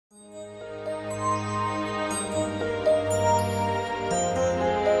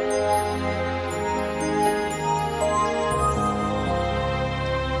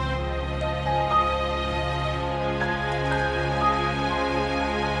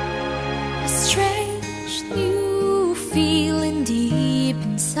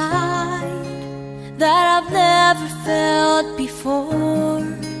inside that I've never felt before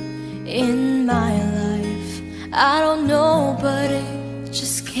in my life. I don't know, but it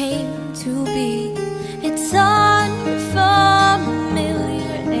just came to be. It's unfamiliar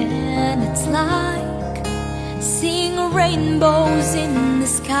and it's like seeing rainbows in the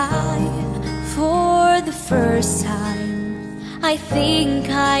sky for the first time. I think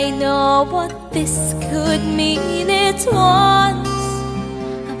I know what this could mean. It's once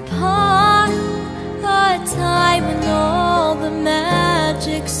upon a time when all the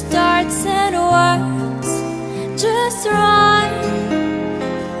magic starts and works just right.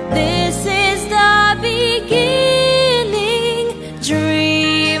 This is the beginning,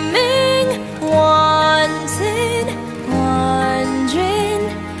 dreaming, wanting, wondering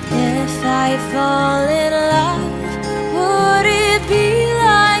if I fall in love. Would it be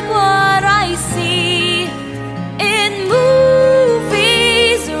like what I see in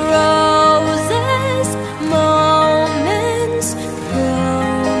movies? Roses, moments,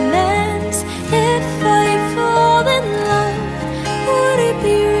 romance. If I fall in love, would it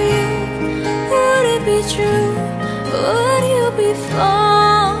be real? Would it be true? Would you be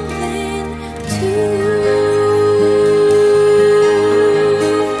falling too?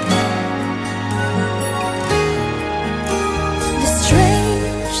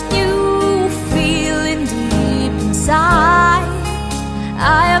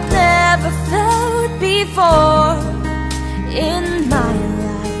 I have never felt before in my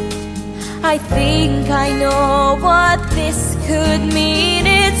life. I think I know what this could mean.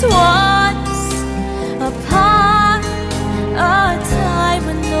 It's once upon a time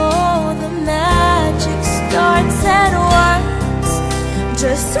when all the magic starts and works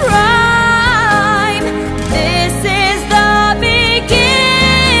just right. This is the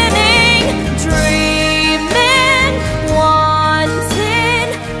beginning, dreaming, wanting,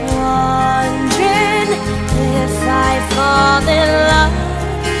 wondering if I fall in love.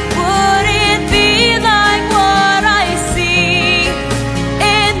 Would it be like what I see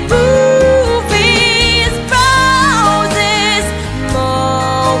in movies? Roses,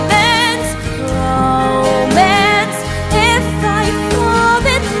 moments, romance. If I fall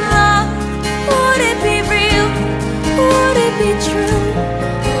in love, would it be real? Would it be true?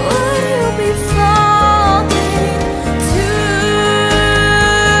 Would you be falling too?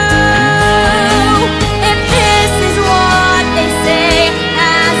 If this is what they say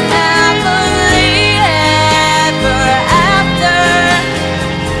as happily ever after,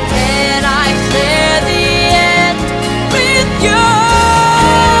 can I share the end with you?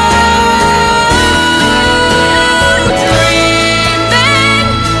 Dreaming,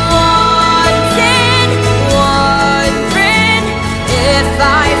 wanting, wondering if I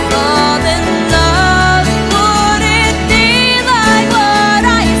fall in love. Would it be like what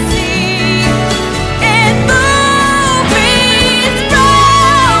I see in movies?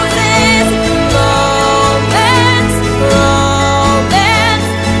 Roses, moments, romance.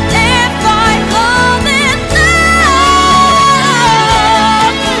 If I fall in love,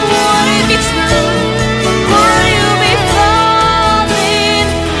 would it be true? Would you be falling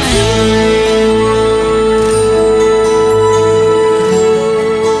too?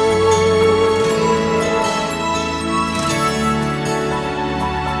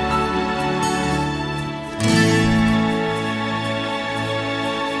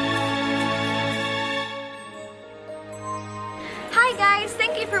 Hi guys!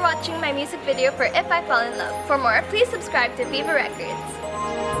 Thank you for watching my music video for If I Fall in Love. For more, please subscribe to Viva Records.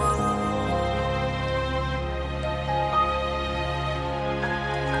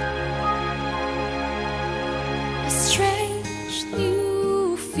 A strange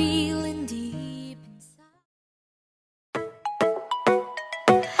new feeling deep inside.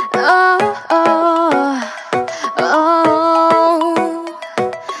 Oh, oh, oh.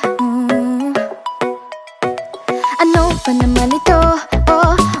 Ano ba naman ito?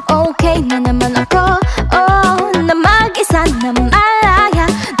 Oh, okay na naman ako. Oh, na mag-isa na malay.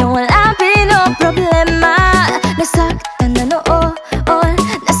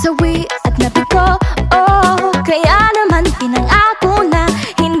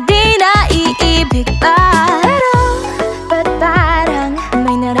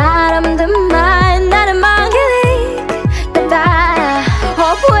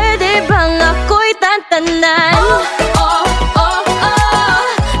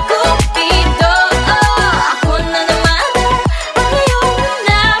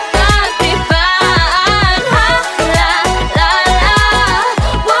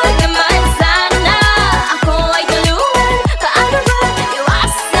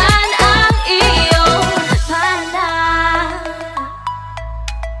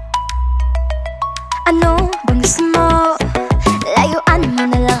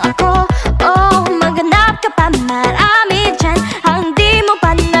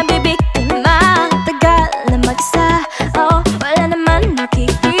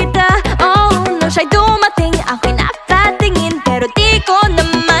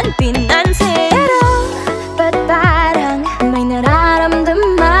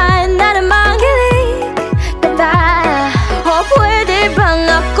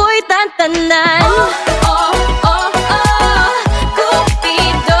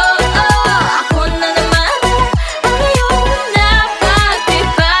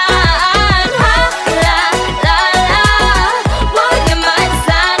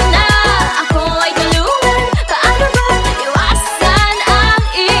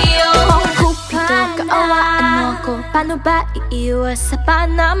 sa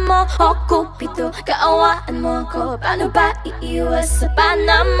pana mo? O Cupido, kaawaan mo ko. Paano ba iiwas sa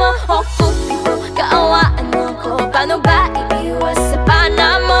pana mo? O Cupido, kaawaan mo ko. Paano ba iiwas sa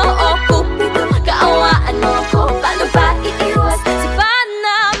pana mo? O Cupido, kaawaan mo ko. Paano ba iiwas sa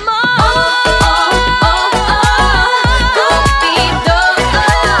pana mo? Cupido,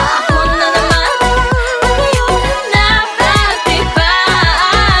 ako na naman ang iyong napagtipan.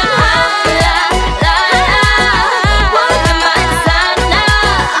 Huwag naman sana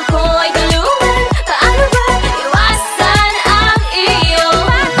ako ay tulungan. Paano ba iwasan ang iyong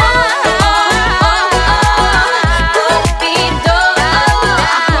Cupido,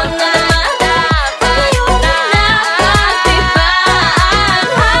 ako na naman ang iyong napagtipan.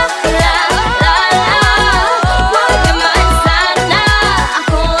 Huwag naman sana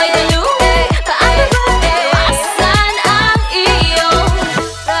ako ay tulungan. Paano ba iwasan ang iyong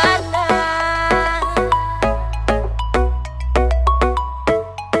rana?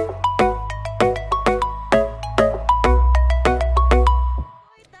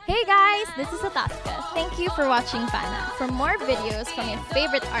 Hey guys, this is Ataska. Thank you for watching Pana. For more videos from your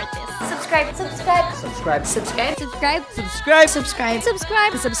favorite artists, subscribe. Subscribe. Subscribe. Subscribe. Subscribe. Subscribe.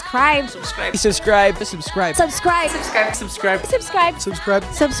 Subscribe. Subscribe. Subscribe. Subscribe. Subscribe. Subscribe. Subscribe. Subscribe.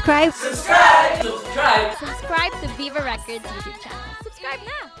 Subscribe. Subscribe. Subscribe to Viva Records YouTube channel. Subscribe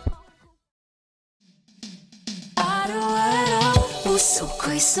now. Araw-araw, puso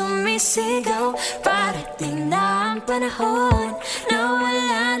ko'y sumisigaw. Parating na ang panahon na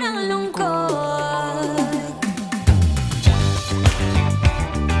wala ng lungkot.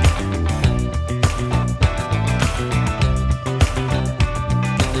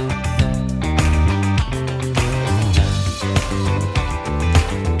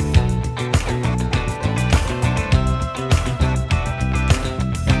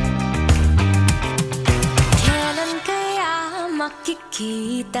 Kailan kaya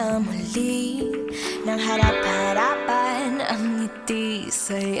makikita muli ng harap-harapan ang ngiti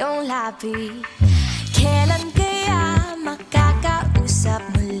sa iyong labi? Kailan kaya makakausap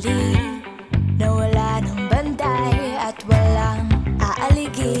muli na wala ng banday at walang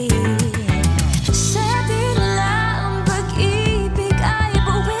aaligin? Sabi nila ang pag-ibig ay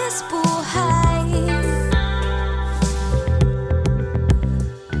buwis buhay.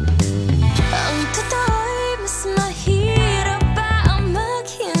 Ang totoo'y mas mahirap pa ang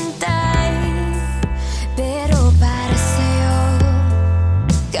maghintay. Pero para sa'yo,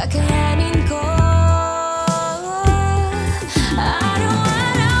 kakayanin ko.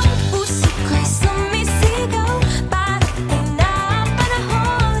 Araw-araw, puso ko'y sumisigaw. Parating na ang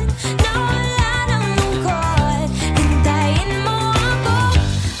panahon na wala ng lungkot. Hintayin mo ako,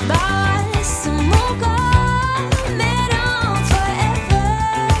 bawal sumuko. Merong forever.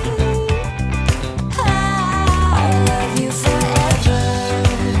 I love you forever.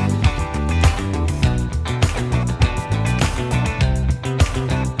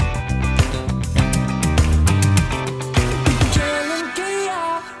 Kailan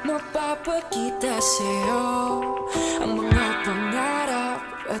kaya mapapakita sa'yo ang mga pangarap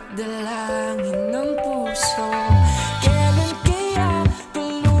at dalangin ng puso? Kailan kaya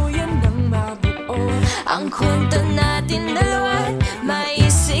tuluyan ng mabuo ang kwento natin dalawa't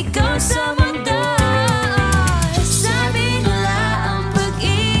maisigaw sa mundo? Sabi nila ang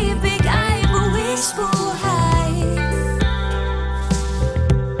pag-ibig ay buwis buhay.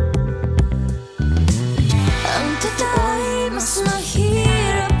 Ang totoo'y mas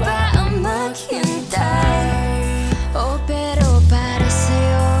mahirap pa ang maghintay. Oh, pero para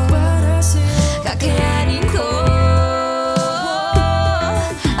sa'yo, kakayanin ko.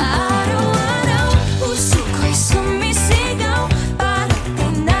 Araw-araw, puso ko'y sumisigaw.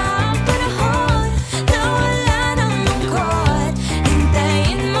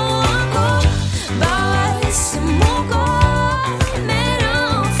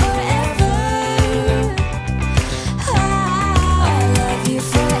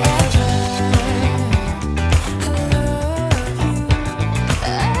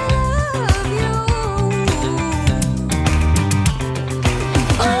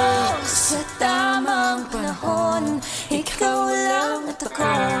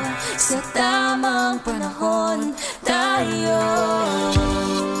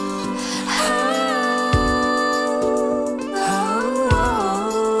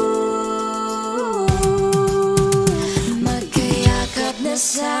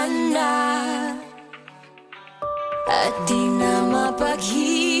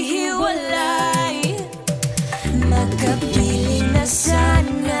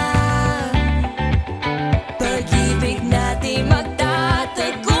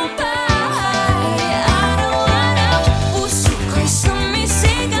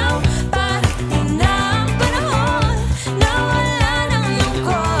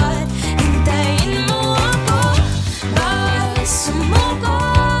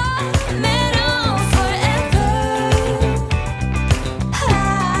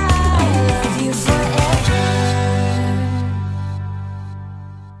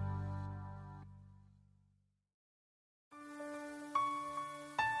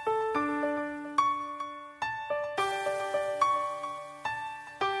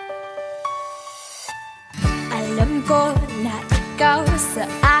 Alam ko na ikaw sa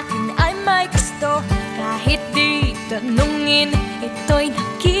akin ay may gusto. Kahit di tanungin, ito'y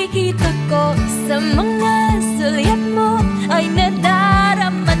nakikita ko. Sa mga sulyap mo ay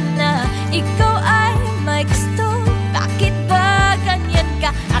nadarama na ikaw ay may gusto. Bakit ba ganyan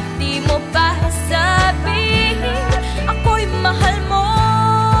ka at di mo pa sabihin ako'y mahal mo?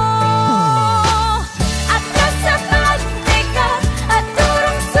 At kasabante ka at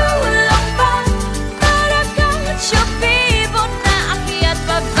turong sulong pa, para kang tsubibo na akyat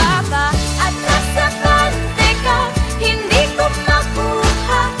pababa. At kasabante ka, hindi ko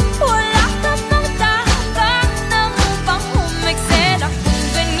makuha. Wala ka mang tabang nang upang humiksena. Kung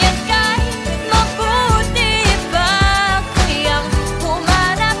ganyan ka'y mabuti ba kayang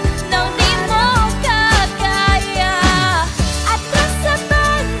humanap ng di mo kagaya? At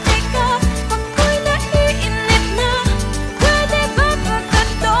kasabante ka, ako'y naiinip na. Pwede ba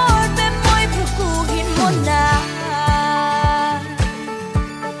pagkatorbe mo'y baguhin mo na?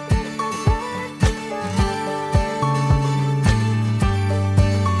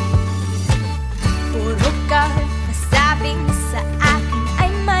 Puro ka masabing sa akin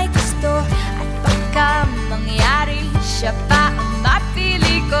ay may gusto. At baka mangyari siya pa ang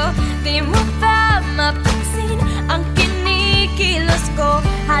mapili ko. Di mo ba mapansin ang kinikilos ko?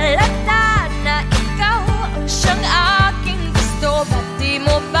 Halata na ikaw ang siyang aking gusto. Ba't di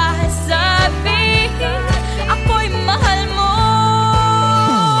mo ba sabihin ako'y mahal mo?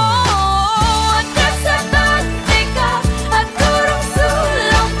 At kasabante ka at turong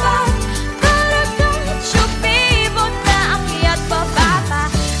sulong pa, para kang tsubibo na akyat pababa.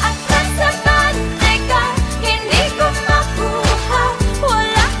 At kasabante ka, hindi ko makuha.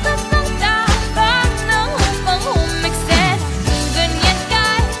 Wala ka mang tabang nang upang humiksena. Kung ganyan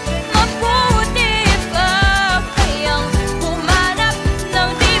ka'y mabuti ba kayang humanap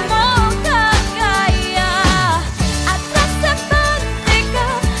ng di mo kagaya? At kasabante ka,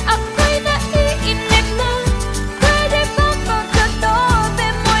 ako'y naiinip na. Pwede ba pagkatobe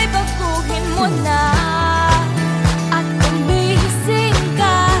mo'y baguhin mo na? At gumising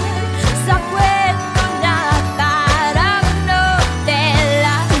ka sa kwento na parang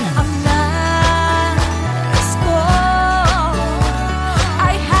nobela. Ang nais ko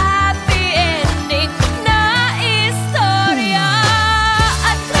ay happy ending na istorya.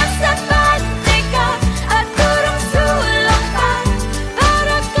 At kasabante ka at turong sulong pa,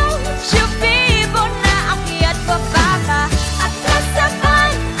 para kang tsubibo na akyat pababa. At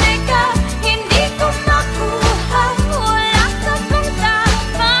kasabante ka, hindi ko makuha. Wala ka mang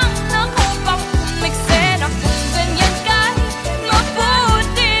tabang nang upang humiksena. Kung ganyan ka'y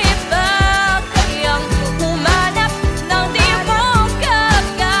mabuti ba kayang humanap ng di mo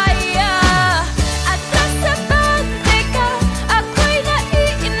kagaya? At kasabante ka, ako'y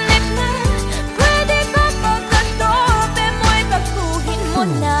naiinip na. Pwede ba pagkatobe mo'y baguhin mo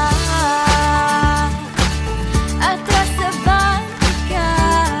na? At kasabante ka,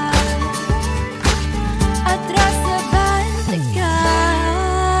 at kasabante ka.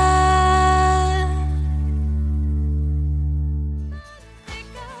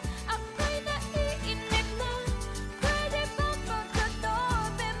 Ako'y naiinip na. Pwede ba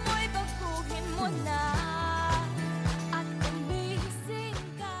pagkatobe mo'y baguhin mo na? At gumising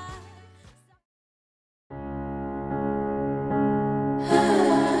ka.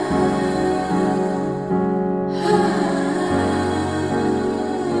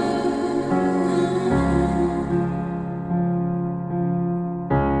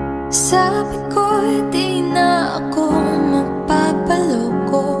 Sabi ko di na ako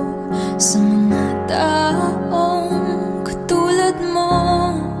magpapaloko sa mga taong katulad mo.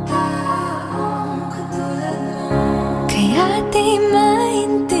 Kaya di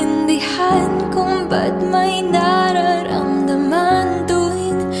maintindihan kung ba't may nararamdaman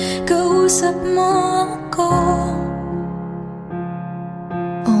tuwing kausap mo ako.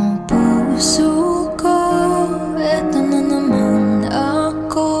 O puso ko, eto na naman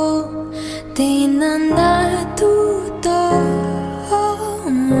ako, di na natuto.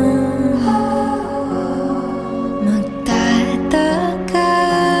 Magtataka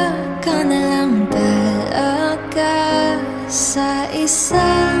ka na lang talaga sa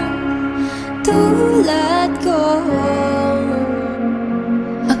isang tulad ko.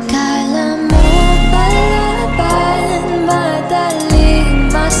 Akala mo palaban, madaling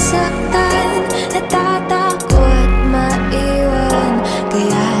masaktan, natatakot maiwan,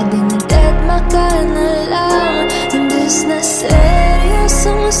 kaya dinadadma ka na lang. Imbes na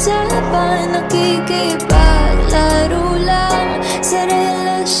seryosong usapan, nakikipaglaro lang sa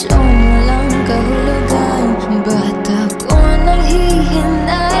relasyong walang kahulugan. Ba't ako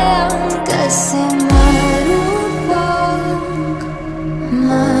nanghihinayang kasi marunong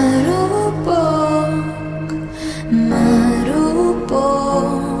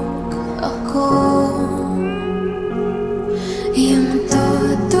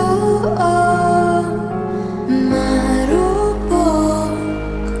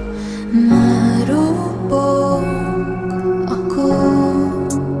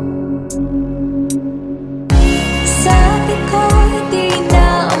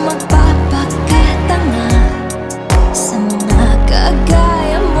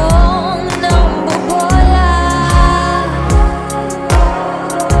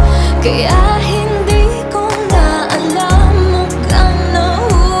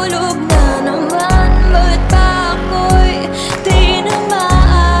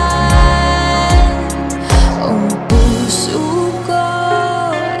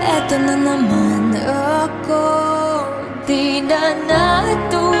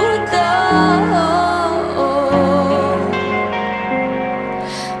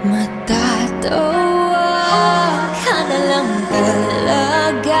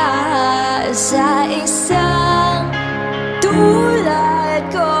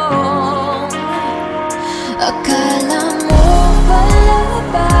Akala mo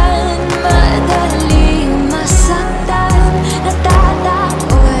palaban, madaling masaktan,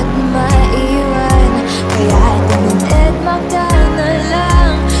 natatakot maiwan, kaya tinunod magdana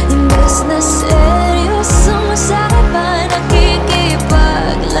lang. Imbes na seryosong usapan,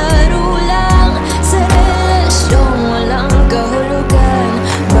 nakikipaglaro lang sa relasyong walang kahulugan.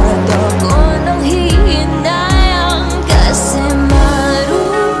 Ba't ako nang hihinayang kasi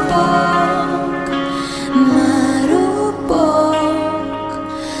marupok, marupok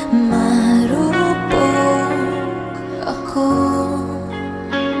ako.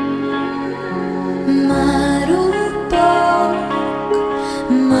 Marupok,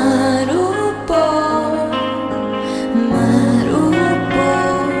 marupok,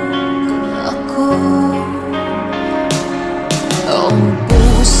 marupok ako. Ang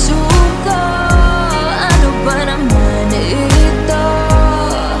puso ko, ano ba naman ito?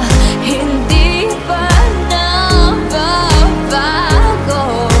 Hindi pa nababago.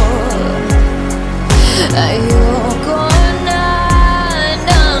 Ayoko na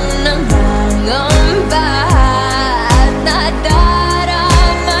nang nangangamba at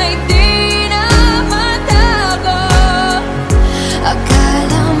nadaramay di na matago.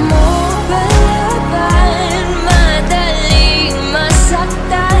 Akala mo palaban, madaling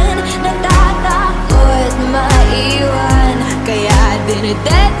masaktan, natatakot maiwan, kaya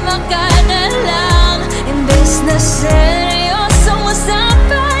dinidedma ka na lang. Imbes na seryosong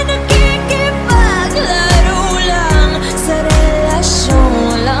usapan, nakikipaglaro lang sa relasyong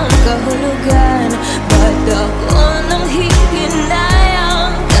walang kahulugan. Ba't ako nang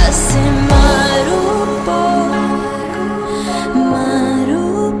hihinayang kasi marupok,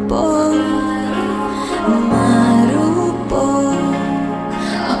 marupok, marupok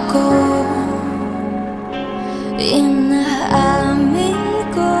ako. Inaamin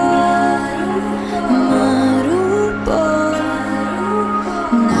ko, marupok,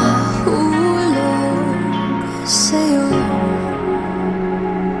 nahulog sa'yo.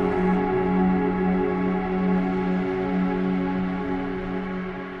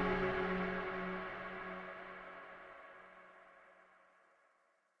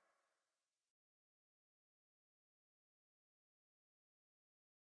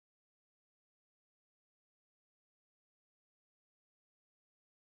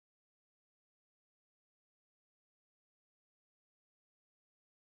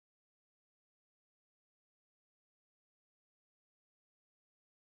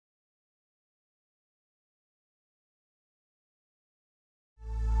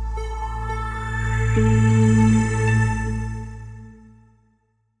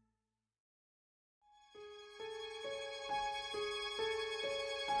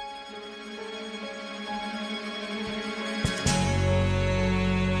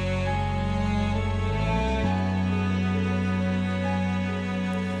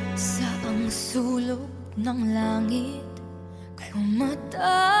 Saang sulok ng langit ko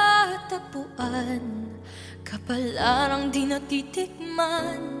matatagpuan kapalarang di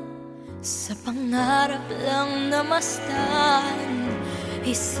natitikman, sa pangarap lang namastan.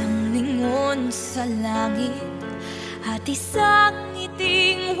 Isang lingon sa langit at isang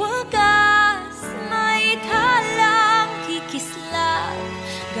ngiting wagas, may talang kikislap,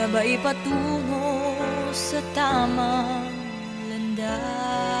 gabay patungo sa tamang landas.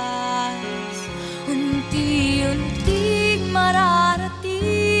 Unti-unting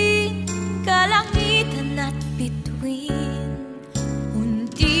mararating kalangitan at bituin,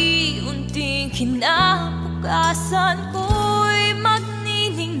 unti-unting kinabukasan ko'y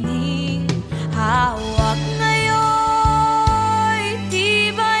magniningning. Hawak ngayon'y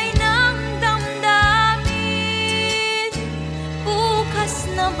tibay ng damdamin,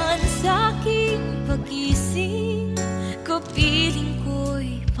 bukas naman sa'king pagising, kapiling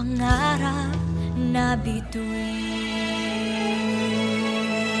ko'y pangarap na bituin.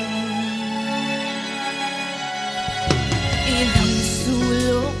 Ilang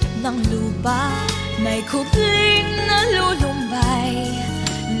sulok ng lupa, may kubling nalulumbay,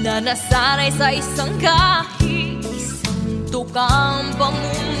 na nasanay sa isang kahig, isang tukang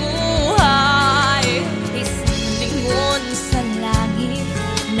pamumuhay. Isang lingon sa langit,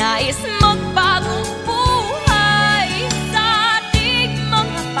 nais magbagong buhay sa ating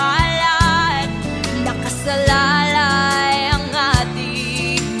mga palad. Nakasalalay ang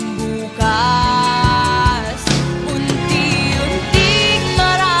ating bukas. Unti-unting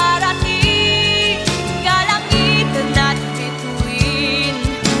mararating kalangitan at bituin,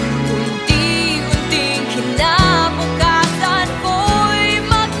 unti-unting kinabukasan ko'y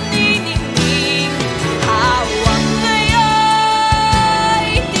magniningning. Hawak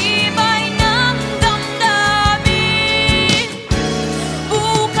ngayon'y tibay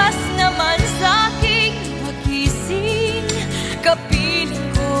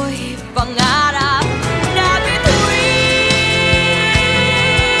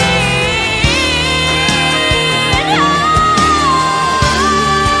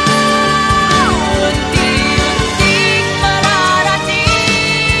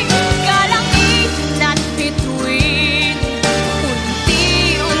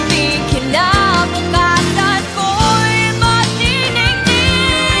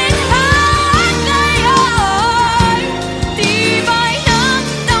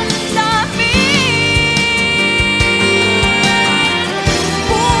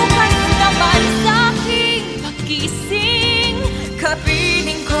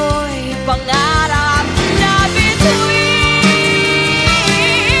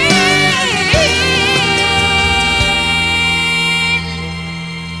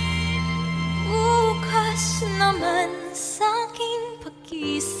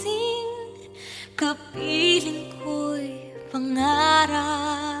gising, kapiling ko'y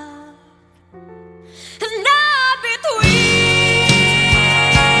pangarap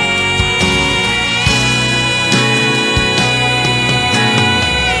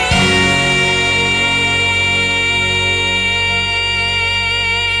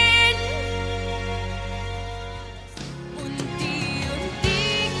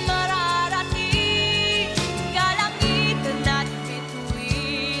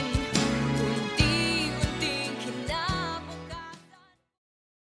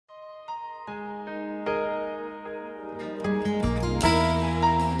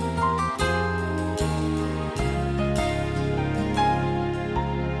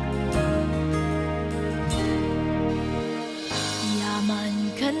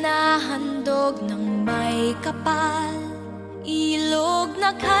na handog ng may kapal, ilog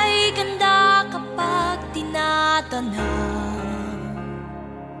na kay ganda kapag tinatanaw.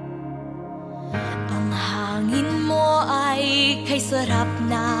 Ang hangin mo ay kay sarap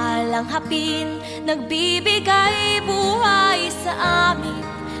na langhapin, nagbibigay buhay sa aming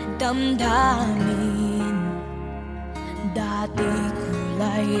damdamin. Dati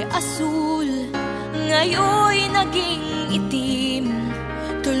kulay asul, ngayon'y naging itim.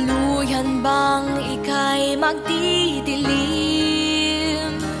 Tuluyan bang ika'y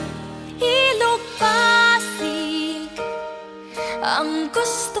magdidilim? Ilog Pasig, ang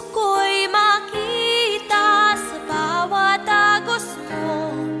gusto ko'y makita. Sa bawat agos mo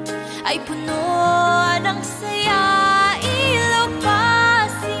ay puno ng saya. Ilog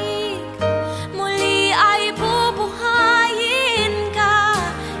Pasig, muli ay bubuhayin ka.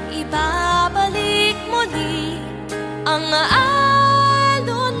 Ibabalik muli ang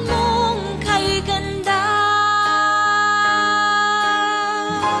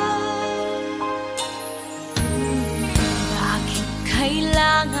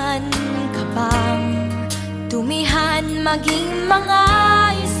tumihan, maging mga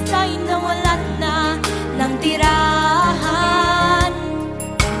islay na walat na ng tirahan.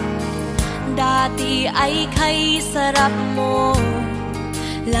 Dati ay kay sarap mo,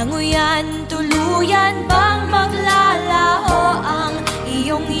 languyan, tuluyan bang maglalaho ang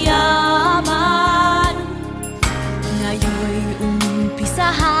iyong yaman. Ngayon'y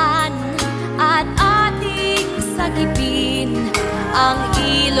umpisahan at ating sagipin ang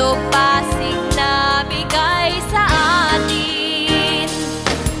ilog Pasig na bigay sa atin.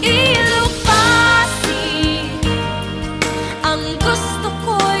 Ilog Pasig, ang gusto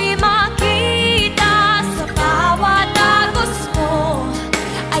ko'y makita. Sa bawat agos mo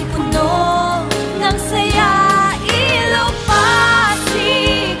ay puno ng saya. Ilog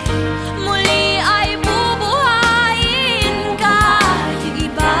Pasig, muli ay bubuhayin ka.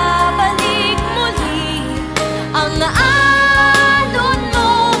 Ibabalik muli ang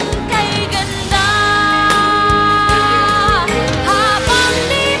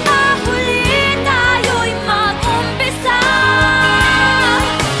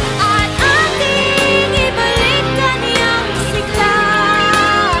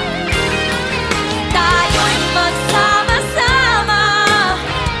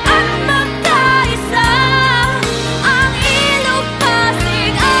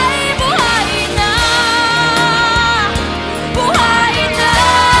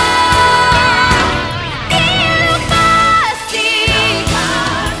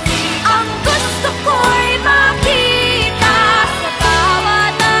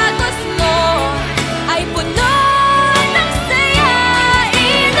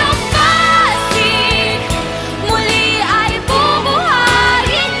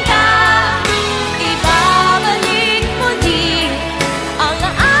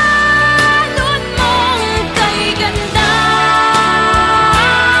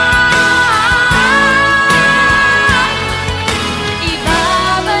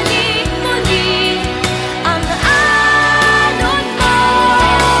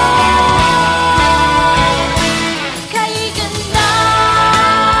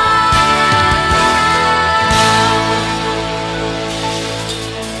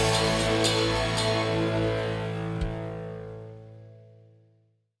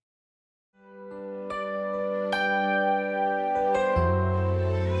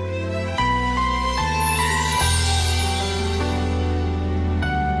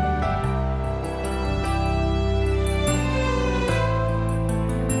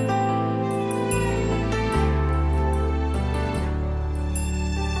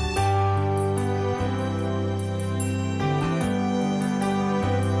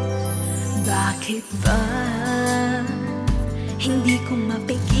bakit ba hindi ko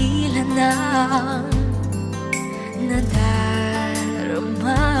mapigilan ang nadarama?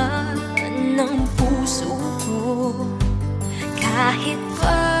 ng puso ko. Kahit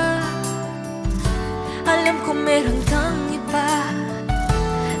pa alam ko meron kang iba,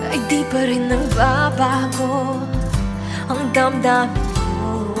 ay di pa rin nagbabago ang damdamin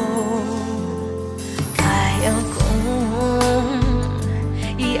ko. Kaya kong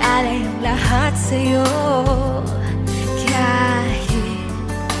ialay ang lahat sa'yo, kahit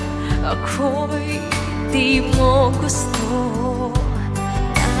ako'y di mo gusto.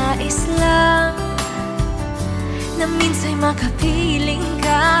 Nais lang na minsa'y makapiling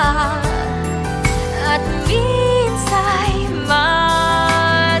ka, at minsa'y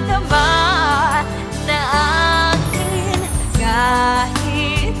madama na akin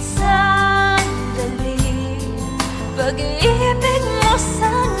kahit sandali. Pag-ibig mo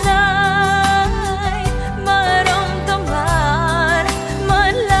sana'y maramdaman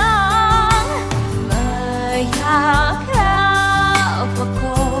man lang. Mayakap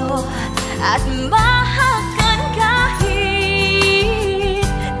ako at mahakan kahit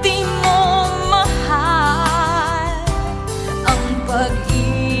di mo mahal. Ang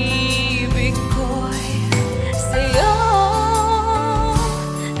pag-ibig ko'y sa'yo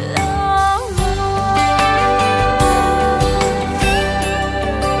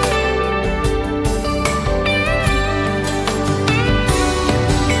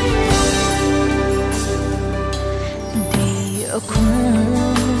ako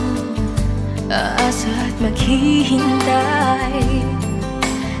aasa at maghihintay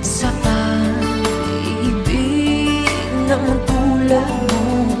sa pag-ibig ng tulad mo.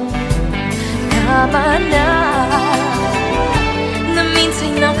 Tama na na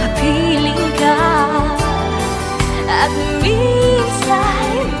minsa'y nakapiling ka, at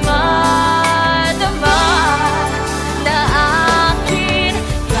minsa'y madama na akin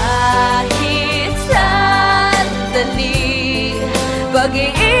kahit sandali.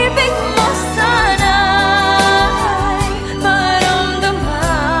 Pag-ibig mo sana'y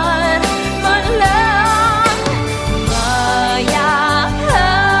maramdaman man lang. Mayakap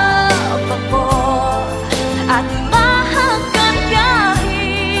ako at mahakan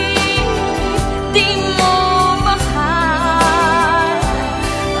kahit di mo mahal.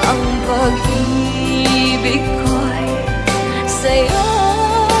 Ang pag-ibig ko'y sa'yo.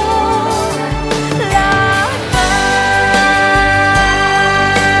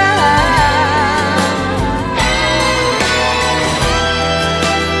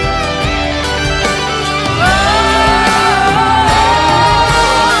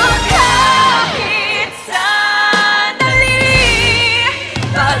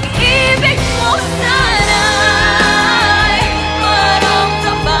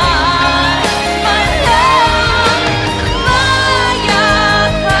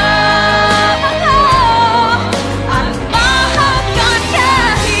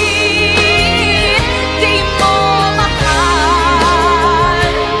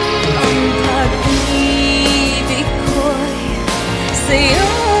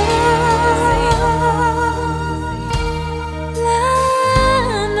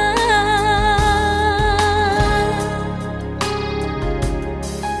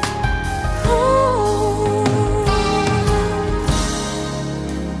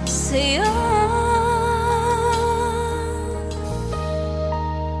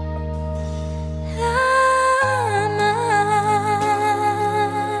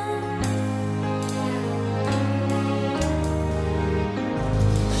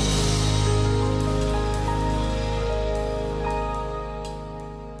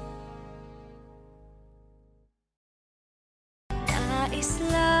 Nais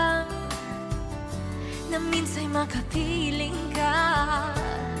lang na minsa'y makapiling ka,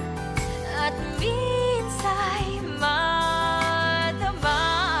 at minsa'y madama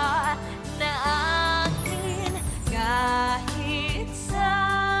na akin kahit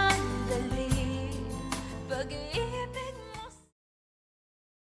sandali. Pag-ibig mo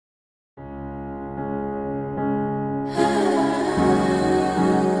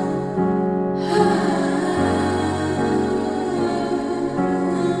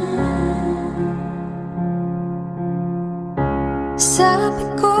sabi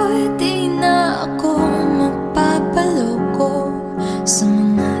ko, di na ako magpapaloko sa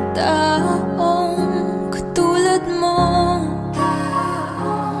mga taong katulad mo.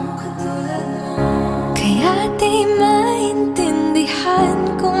 Kaya di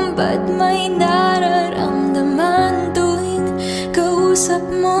maintindihan kung ba't may nararamdaman tuwing kausap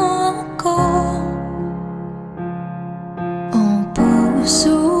mo ako. Oh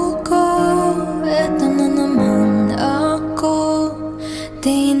puso ko, eto na naman ako,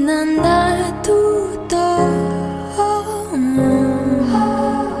 di na natuto.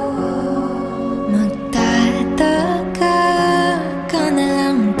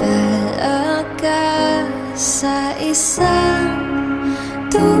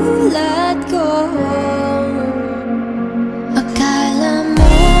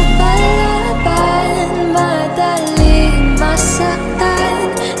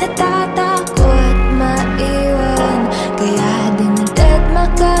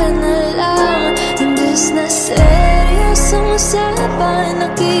 usapan,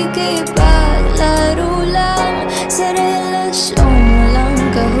 nakikipaglaro lang sa relasyong walang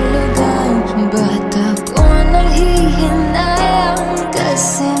kahulugan. Ba't ako naghihinayang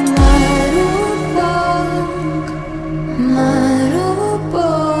kasi marupok,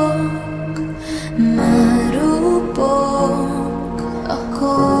 marupok, marupok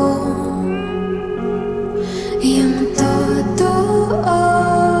ako. Yung totoo,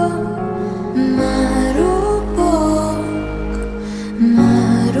 marupok,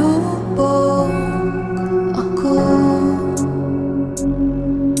 marupok ako.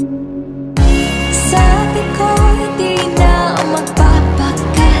 Sabi ko di na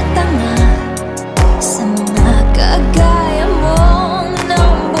magpapakatanga sa mga kagaya mong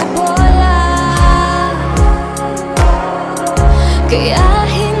nambobola. Kaya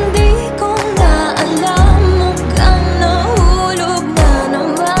hindi ko na alam, mukhang nahulog na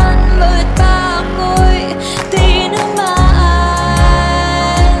naman. Bakit pa ako'y tinamaan?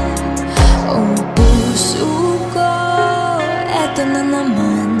 Ang puso ko, eto na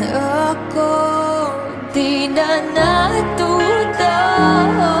naman ako, di na natuto.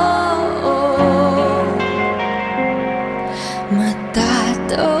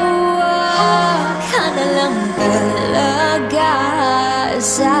 Matatawa ka na lang talaga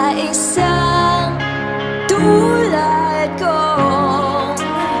sa isang tulad ko.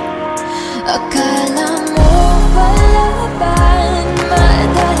 Akala mo palaban,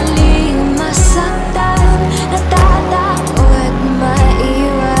 madaling masaktan, natatakot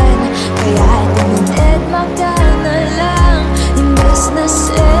maiwan. Kaya tinanid magka na lang, imbes na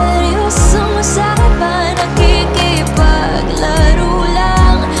seryosong usapan, nakikipaglaro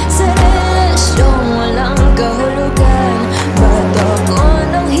lang sa relasyong walang kahulugan. Ba't ako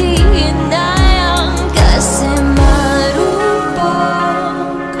nanghihinayang kasi marupok,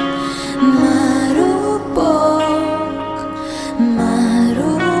 marupok,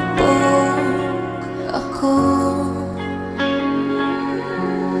 marupok ako.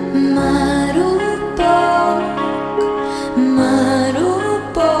 Marupok,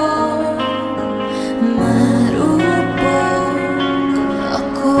 marupok, marupok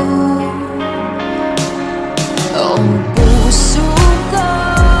ako. Ang puso ko,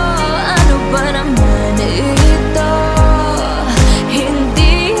 ano ba naman ito?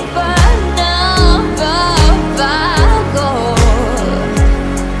 Hindi pa nababago.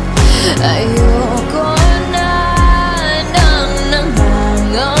 Ayoko na nang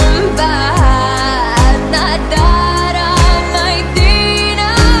nangangamba at nadaramay di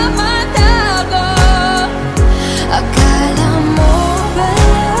na matago. Akala mo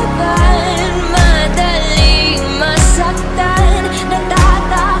palaban, madaling masaktan,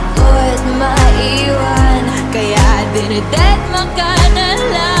 natatakot maiwan. Kaya dinededma ka na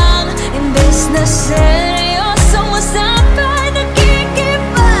lang, imbes na